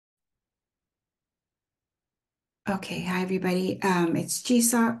Okay, hi everybody. It's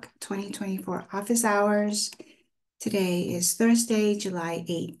GSoC 2024 office hours. Today is Thursday, July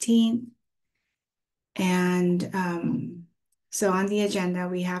 18th. And so on the agenda,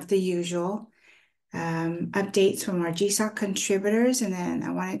 we have the usual updates from our GSoC contributors. And then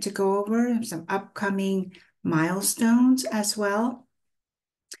I wanted to go over some upcoming milestones as well.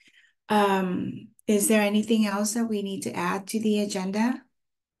 Is there anything else that we need to add to the agenda?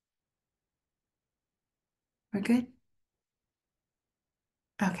 We're good?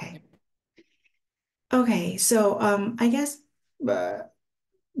 Okay. Okay, so I guess uh,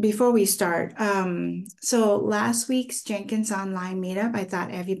 before we start, so last week's Jenkins online meetup, I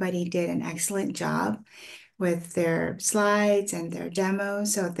thought everybody did an excellent job with their slides and their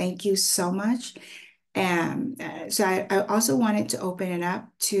demos. So thank you so much. And so I also wanted to open it up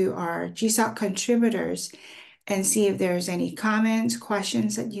to our GSoC contributors and see if there's any comments,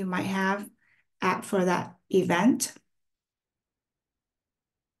 questions that you might have for that event,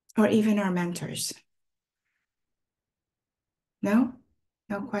 or even our mentors. No?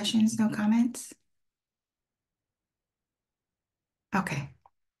 No questions, no comments? Okay.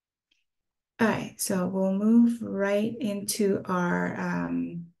 All right, so we'll move right into our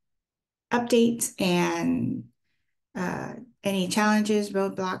updates and any challenges,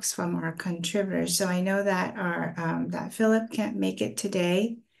 roadblocks from our contributors. So I know that that Philip can't make it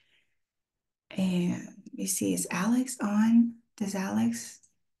today. And let me see, is Alex on? Does Alex?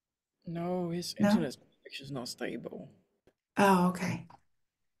 No, his No? internet connection is not stable. Oh, okay.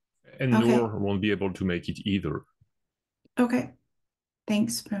 And Okay. Noor won't be able to make it either. Okay.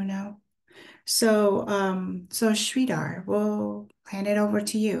 Thanks, Bruno. So Sridhar, we'll hand it over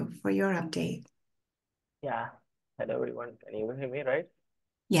to you for your update. Yeah. Hello, everyone. Can you hear me, right?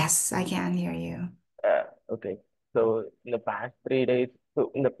 Yes, I can hear you. Okay. So in the past 3 days,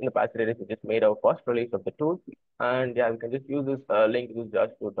 we just made our first release of the tool, and yeah, we can just use this link to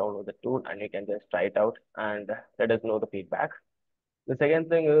just to download the tool, and you can just try it out and let us know the feedback. The second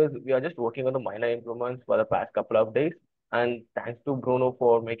thing is we are just working on the minor improvements for the past couple of days, and thanks to Bruno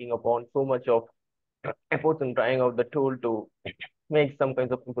for making upon so much of efforts in trying out the tool to make some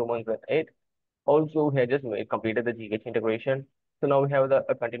kinds of improvements in it. Also, we have just completed the GH integration. So now we have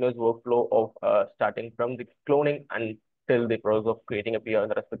a continuous workflow of starting from the cloning until the process of creating a PR in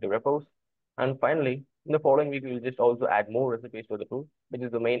the respective repos. And finally, in the following week, we will just also add more recipes to the tool, which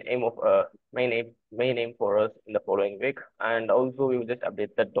is the main aim for us in the following week. And also, we will just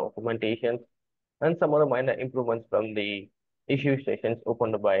update the documentations and some other minor improvements from the issue sessions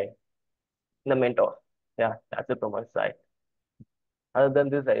opened by the mentors. Yeah, that's it from my side. Other than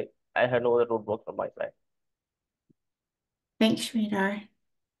this, I had no other roadblocks from my side. Thanks, Sridhar.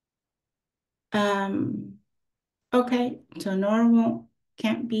 Um, okay, so Nora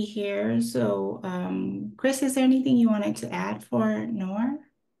can't be here. So, Chris, is there anything you wanted to add for Nora?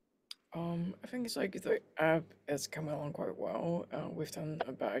 I think it's like the app is coming along quite well. We've done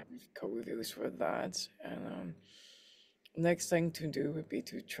about code reviews for that, and next thing to do would be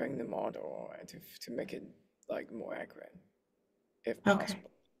to train the model and to make it like more accurate, if Okay, possible.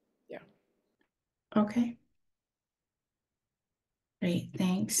 Yeah. okay, great,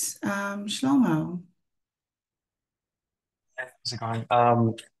 thanks. Shlomo. How's it going?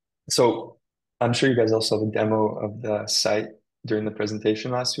 So I'm sure you guys also have a demo of the site during the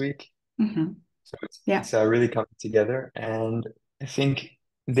presentation last week. Mm-hmm. So Yeah, it's really coming together, and I think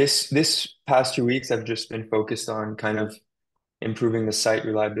this past 2 weeks I've just been focused on kind of improving the site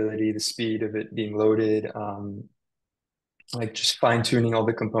reliability, the speed of it being loaded, like just fine tuning all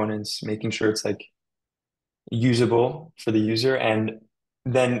the components, making sure it's like usable for the user, and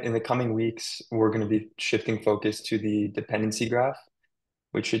then in the coming weeks we're going to be shifting focus to the dependency graph,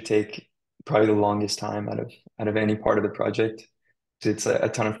 which should take probably the longest time out of any part of the project. It's a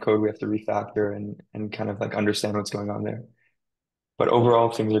ton of code we have to refactor and kind of like understand what's going on there. But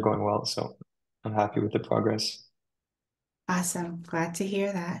overall, things are going well, so I'm happy with the progress. awesome. Glad to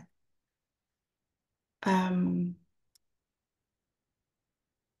hear that. Um,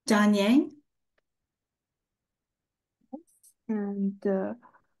 John Yang. And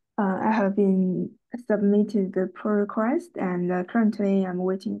I have been submitted the pull request, and currently I'm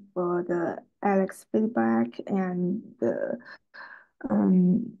waiting for the Alex feedback. And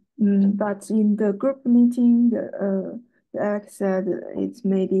but in the group meeting, the Alex said it's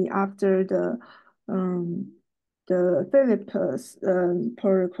maybe after the Philippus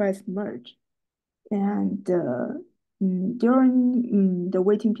pull request merge. And during the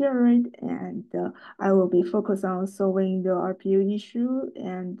waiting period, and I will be focused on solving the RPU issue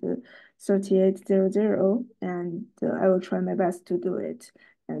and 3800, and I will try my best to do it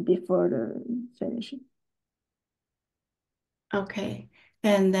and before the finish. Okay.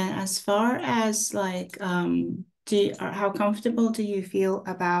 And then as far as like, how comfortable do you feel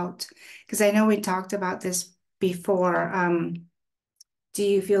about, because I know we talked about this before, do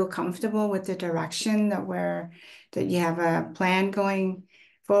you feel comfortable with the direction that you have a plan going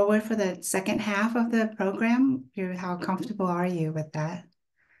forward for the second half of the program? How comfortable are you with that?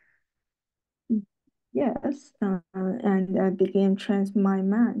 Yes, and I began trans my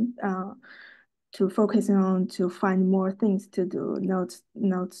mind to focusing on to find more things to do,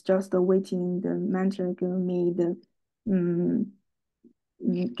 not just waiting the mentor um,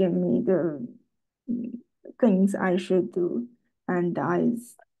 give me the mm, things I should do, and I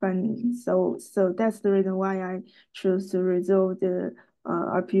spend so that's the reason why I choose to resolve the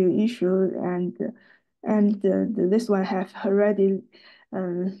appeal issue, and this one have already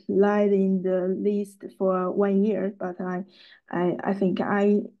lied in the list for 1 year, but I think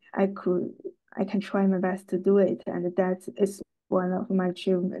I can try my best to do it, and that is one of my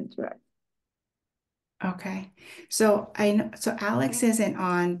achievements, right? Okay. So I know, so Alex isn't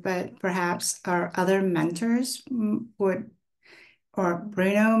on, but perhaps our other mentors would, or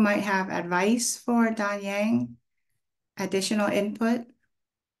Bruno might have advice for Dan Yang, additional input.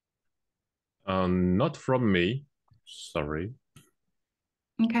 Not from me. Sorry.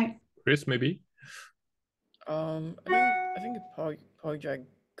 Okay. Chris, maybe? I think a project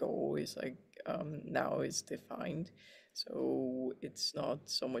goal is like now is defined, so it's not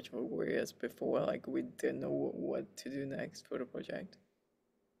so much of a worry as before. Like we didn't know what to do next for the project.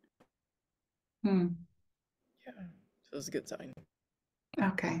 Hmm. Yeah, so it's a good sign.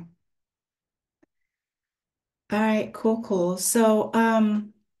 Okay. All right, cool, cool. So,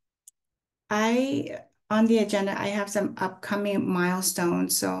 on the agenda, I have some upcoming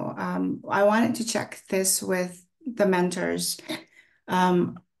milestones. So, I wanted to check this with the mentors.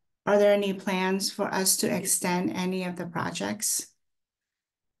 Um, are there any plans for us to extend any of the projects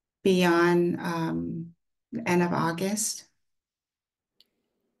beyond, the end of August?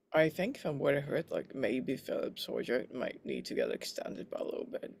 I think from what I heard, like maybe Philip's project might need to get extended by a little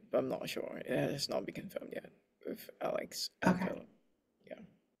bit, but I'm not sure. It has not been confirmed yet with Alex and Okay. Philip. Yeah.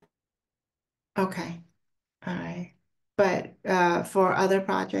 Okay. All right. But, for other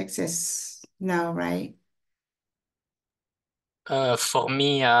projects, it's no, right? For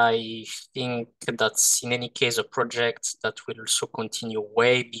me, I think that's in any case a project that will also continue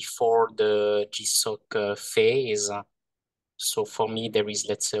way before the GSoC phase. So for me, there is,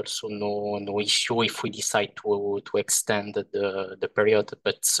 let's say, also no issue if we decide to extend the period,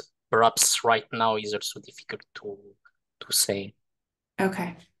 but perhaps right now is also difficult to say.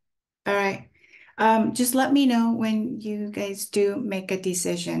 Okay. All right. Just let me know when you guys do make a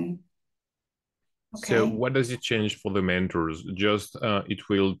decision. So Okay. what does it change for the mentors? Just it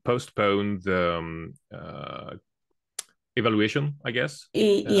will postpone the evaluation, I guess.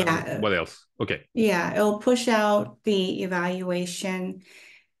 Yeah. What else? Okay. Yeah. It'll push out the evaluation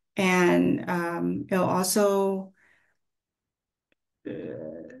and it'll also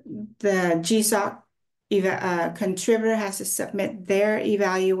the GSoC contributor has to submit their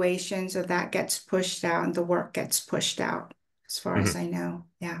evaluation, so that gets pushed out and the work gets pushed out, as far as I know.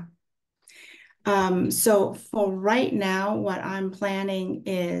 Yeah. So for right now, what I'm planning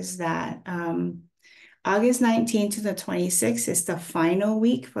is that August 19th to the 26th is the final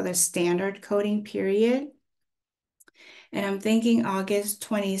week for the standard coding period. And I'm thinking August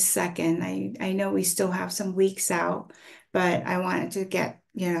 22nd. I know we still have some weeks out, but I wanted to get,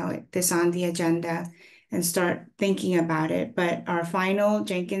 this on the agenda and start thinking about it. But our final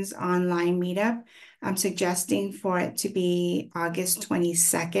Jenkins online meetup, I'm suggesting for it to be August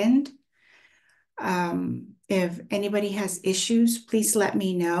 22nd. If anybody has issues, please let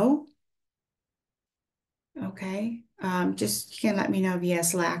me know. Okay. Just you can let me know via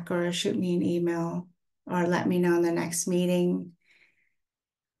Slack or shoot me an email or let me know in the next meeting.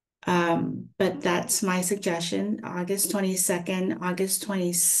 But that's my suggestion. August 22nd, August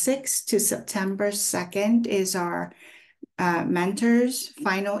 26th to September 2nd is our mentors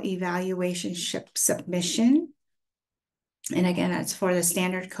final evaluation submission. And again, that's for the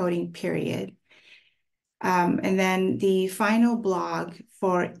standard coding period. And then the final blog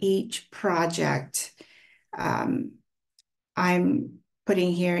for each project, I'm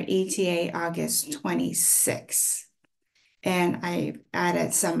putting here ETA August 26th. And I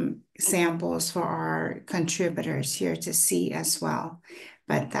added some samples for our contributors here to see as well.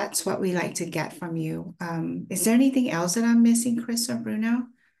 But that's what we like to get from you. Is there anything else that I'm missing, Chris or Bruno?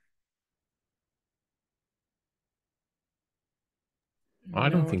 I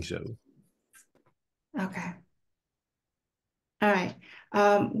don't No, think so. Okay. All right.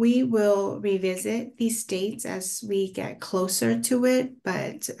 We will revisit these dates as we get closer to it,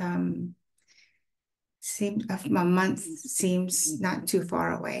 but a month seems not too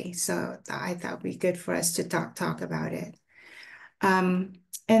far away. So I thought it'd be good for us to talk about it.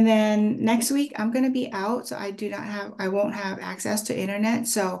 And then next week I'm going to be out, so I won't have access to internet.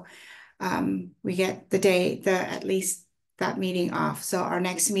 So we get at least that meeting off. So our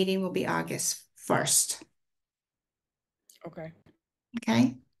next meeting will be August 1st. Okay.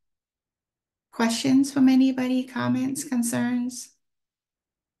 Okay. Questions from anybody? Comments, concerns?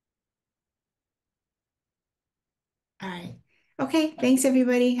 All right. Okay. Thanks,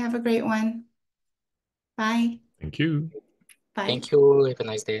 everybody. Have a great one. Bye. Thank you. Bye. Thank you. Have a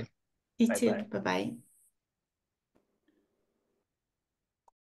nice day. You Bye too. bye. Bye-bye.